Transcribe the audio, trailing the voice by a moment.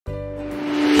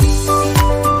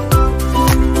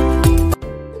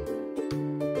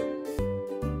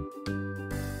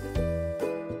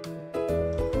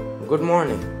Good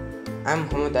morning. I'm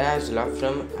Mohammad Ayazullah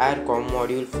from AirCom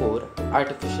Module 4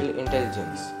 Artificial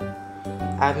Intelligence.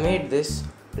 I've made this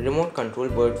remote control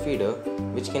bird feeder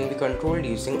which can be controlled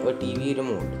using a TV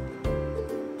remote.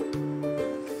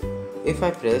 If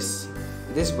I press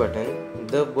this button,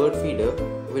 the bird feeder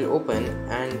will open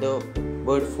and the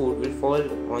bird food will fall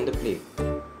on the plate.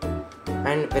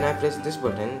 And when I press this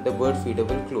button, the bird feeder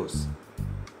will close.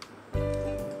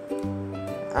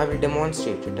 I will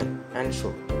demonstrate it and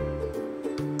show.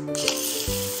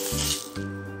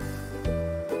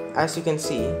 As you can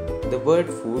see, the bird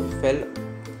food fell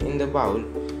in the bowl,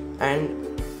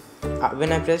 and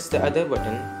when I pressed the other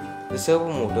button, the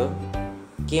servo motor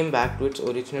came back to its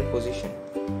original position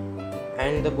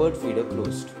and the bird feeder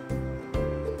closed.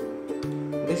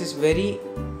 This is very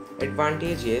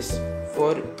advantageous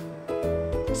for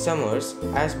summers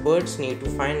as birds need to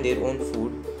find their own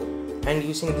food, and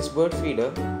using this bird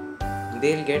feeder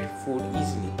they'll get food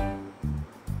easily.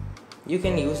 You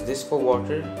can use this for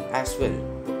water as well.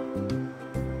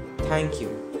 Thank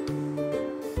you.